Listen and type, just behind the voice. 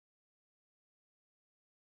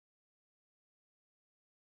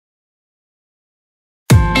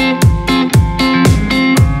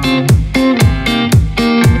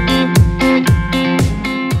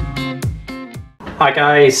Hi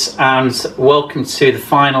guys, and welcome to the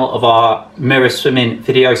final of our mirror swimming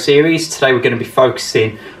video series. Today we're going to be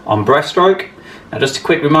focusing on breaststroke. Now just a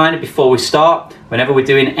quick reminder before we start, whenever we're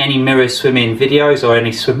doing any mirror swimming videos or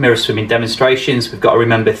any mirror swimming demonstrations, we've got to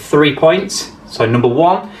remember 3 points. So number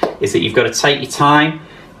 1 is that you've got to take your time,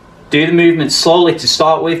 do the movement slowly to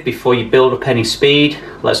start with before you build up any speed.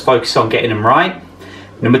 Let's focus on getting them right.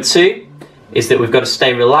 Number 2 is that we've got to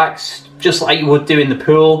stay relaxed, just like you would do in the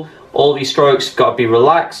pool. All of your strokes have got to be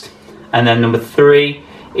relaxed. And then number 3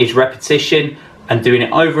 is repetition and doing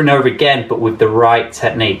it over and over again, but with the right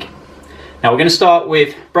technique. Now we're going to start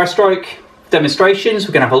with breaststroke demonstrations.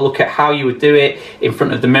 We're going to have a look at how you would do it in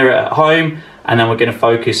front of the mirror at home, and then we're going to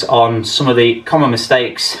focus on some of the common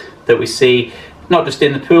mistakes that we see, not just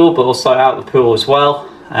in the pool, but also out of the pool as well,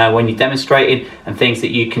 when you're demonstrating, and things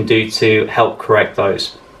that you can do to help correct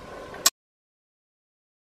those.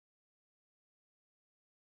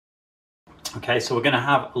 Okay, so we're going to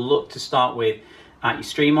have a look to start with at your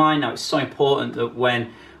streamline. Now it's so important that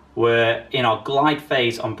when we're in our glide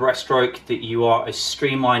phase on breaststroke that you are as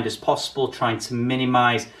streamlined as possible, trying to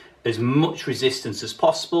minimize as much resistance as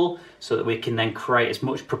possible so that we can then create as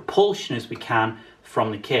much propulsion as we can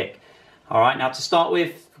from the kick. All right, now to start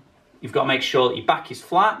with, you've got to make sure that your back is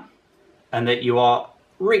flat and that you are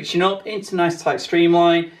reaching up into nice tight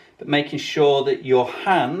streamline, but making sure that your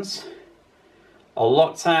hands are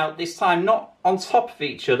locked out, this time not on top of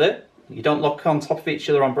each other. You don't lock on top of each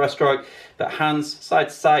other on breaststroke, but hands side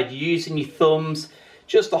to side, using your thumbs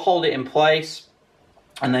just to hold it in place,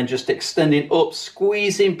 and then just extending up,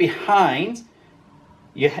 squeezing behind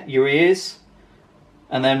your ears,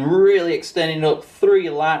 and then really extending up through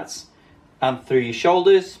your lats and through your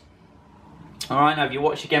shoulders. All right, now if you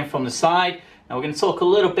watch again from the side, now we're going to talk a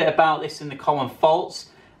little bit about this in the common faults,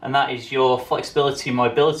 and that is your flexibility and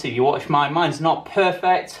mobility. If you watch mine's not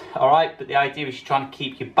perfect, all right, but the idea is you're trying to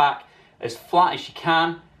keep your back as flat as you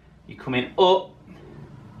can. You're coming up,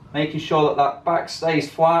 making sure that that back stays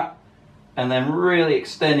flat, and then really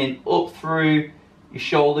extending up through your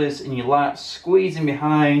shoulders and your lats, squeezing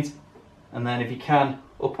behind, and then if you can,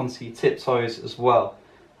 up onto your tiptoes as well.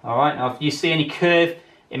 All right, now if you see any curve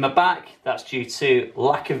in my back, that's due to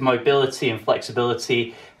lack of mobility and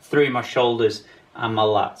flexibility through my shoulders and my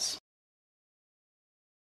lats.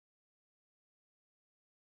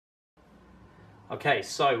 Okay,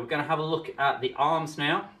 so we're going to have a look at the arms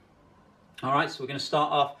now. All right, so we're going to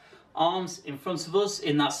start off arms in front of us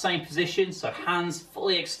in that same position, so hands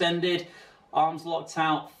fully extended, arms locked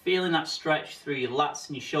out, feeling that stretch through your lats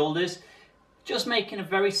and your shoulders, just making a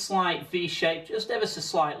very slight V shape, just ever so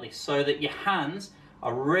slightly, so that your hands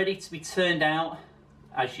are ready to be turned out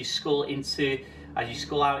as you skull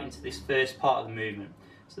out into this first part of the movement.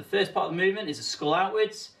 So the first part of the movement is a skull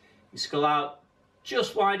outwards. You skull out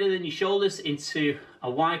just wider than your shoulders into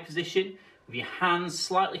a wide position with your hands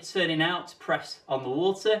slightly turning out to press on the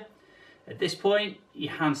water. At this point,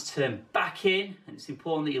 your hands turn back in, and it's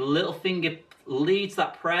important that your little finger leads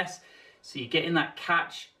that press, so you're getting that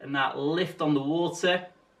catch and that lift on the water.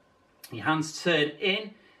 Your hands turn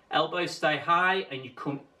in, elbows stay high, and you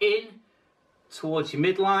come in towards your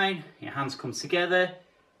midline, your hands come together,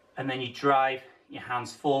 and then you drive your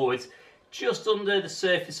hands forwards just under the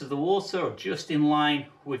surface of the water or just in line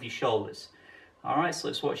with your shoulders. All right, so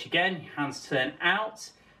let's watch again. Your hands turn out,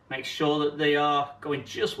 make sure that they are going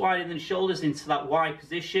just wider than the shoulders into that wide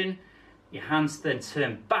position. Your hands then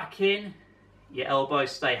turn back in, your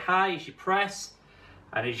elbows stay high as you press,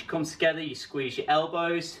 and as you come together, you squeeze your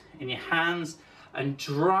elbows in your hands and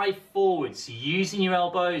drive forwards, using your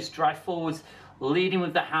elbows, drive forwards, leading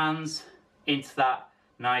with the hands into that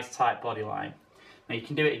nice tight body line. Now you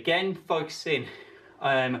can do it again, focusing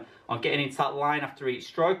on getting into that line after each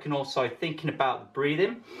stroke, and also thinking about the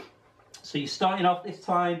breathing. So you're starting off this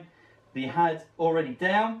time with your head already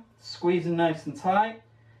down, squeezing nice and tight.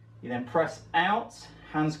 You then press out,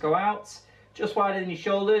 hands go out, just wider than your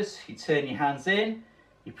shoulders. You turn your hands in,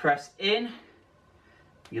 you press in,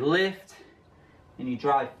 you lift, and you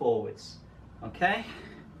drive forwards, okay?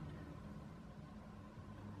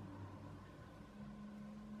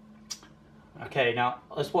 Okay, now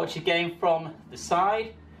let's watch again from the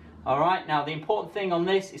side. All right, now the important thing on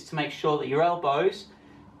this is to make sure that your elbows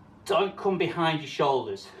don't come behind your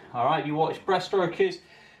shoulders. All right, you watch breaststrokers,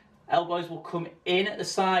 elbows will come in at the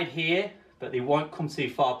side here, but they won't come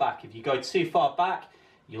too far back. If you go too far back,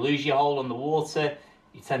 you lose your hold on the water,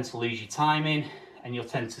 you tend to lose your timing, and you'll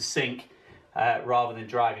tend to sink rather than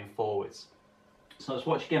driving forwards. So let's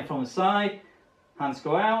watch again from the side. Hands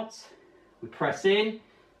go out, we press in,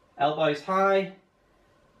 elbows high,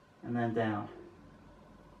 and then down.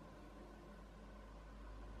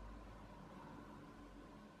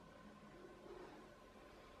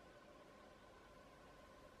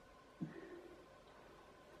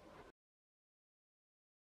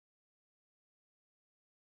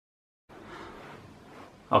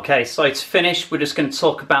 Okay, so to finish, we're just going to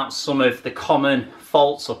talk about some of the common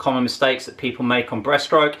faults or common mistakes that people make on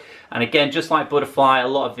breaststroke. And again, just like butterfly, a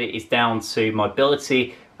lot of it is down to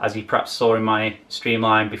mobility, as you perhaps saw in my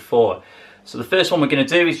streamline before. So the first one we're going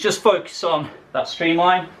to do is just focus on that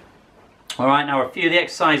streamline. All right, now a few of the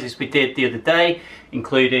exercises we did the other day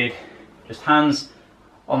included just hands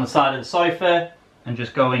on the side of the sofa and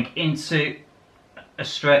just going into a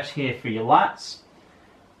stretch here for your lats.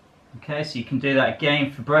 Okay, so you can do that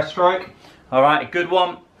again for breaststroke. All right, a good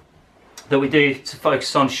one that we do to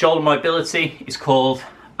focus on shoulder mobility is called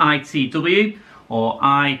ITW or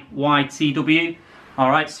IYTW. All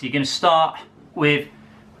right, so you're going to start with,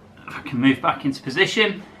 if I can move back into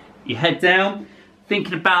position, your head down,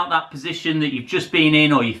 thinking about that position that you've just been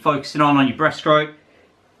in or you're focusing on your breaststroke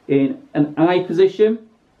in an I position.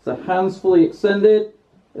 So hands fully extended,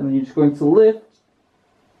 and then you're just going to lift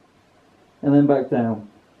and then back down.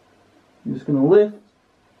 You're just going to lift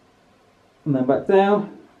and then back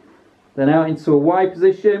down, then out into a Y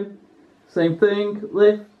position, same thing,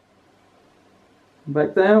 lift and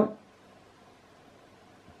back down,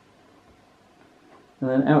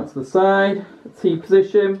 and then out to the side, a T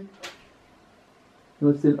position,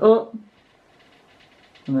 lifting up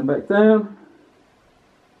and then back down,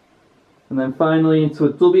 and then finally into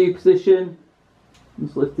a W position,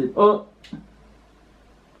 just lifted up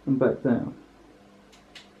and back down.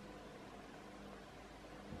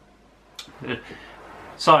 Good.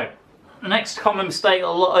 So the next common mistake a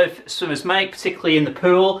lot of swimmers make, particularly in the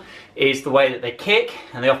pool, is the way that they kick,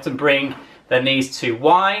 and they often bring their knees too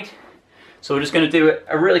wide. So we're just going to do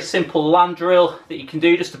a really simple land drill that you can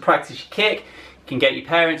do just to practice your kick. You can get your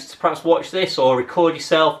parents to perhaps watch this or record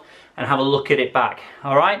yourself and have a look at it back.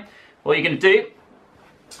 All right, what you're going to do,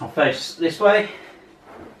 I'll face this way.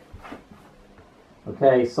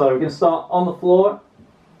 Okay, so we're going to start on the floor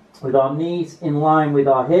with our knees in line with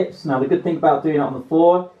our hips. Now the good thing about doing it on the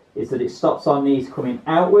floor is that it stops our knees coming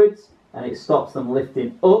outwards and it stops them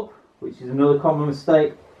lifting up, which is another common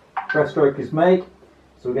mistake breaststrokers make.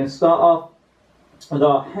 So we're going to start off with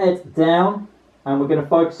our head down, and we're going to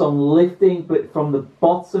focus on lifting, but from the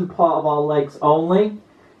bottom part of our legs only.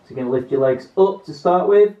 So you're going to lift your legs up to start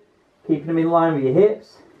with, keeping them in line with your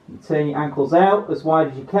hips. You turn your ankles out as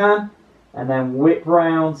wide as you can, and then whip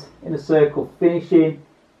round in a circle, finishing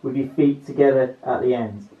with your feet together at the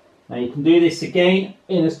end. Now you can do this again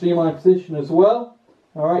in a streamline position as well.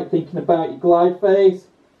 Alright, thinking about your glide phase.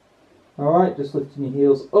 Alright, just lifting your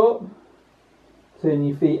heels up, turning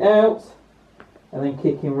your feet out, and then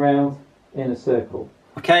kicking round in a circle.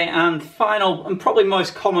 Okay, and final and probably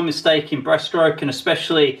most common mistake in breaststroke, and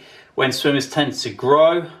especially when swimmers tend to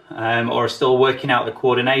grow or are still working out the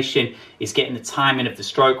coordination, is getting the timing of the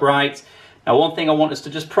stroke right. Now one thing I want us to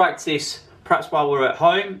just practice perhaps while we're at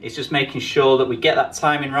home is just making sure that we get that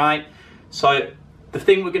timing right. So the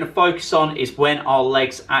thing we're going to focus on is when our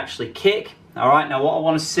legs actually kick. All right, now what I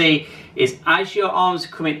want to see is as your arms are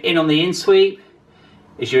coming in on the in sweep,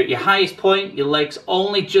 as you're at your highest point, your legs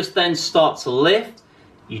only just then start to lift.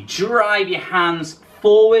 You drive your hands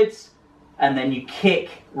forwards and then you kick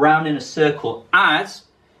round in a circle as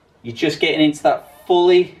you're just getting into that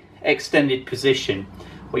fully extended position.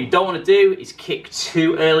 What you don't want to do is kick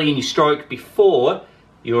too early in your stroke before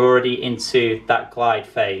you're already into that glide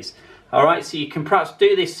phase. All right, so you can perhaps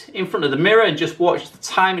do this in front of the mirror and just watch the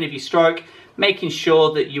timing of your stroke, making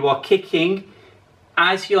sure that you are kicking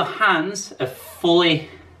as your hands are fully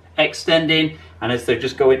extending and as they're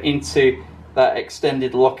just going into that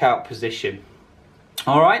extended lockout position.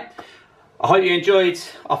 All right, I hope you enjoyed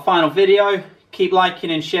our final video. Keep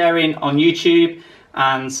liking and sharing on YouTube,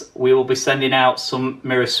 and we will be sending out some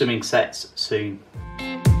mirror swimming sets soon.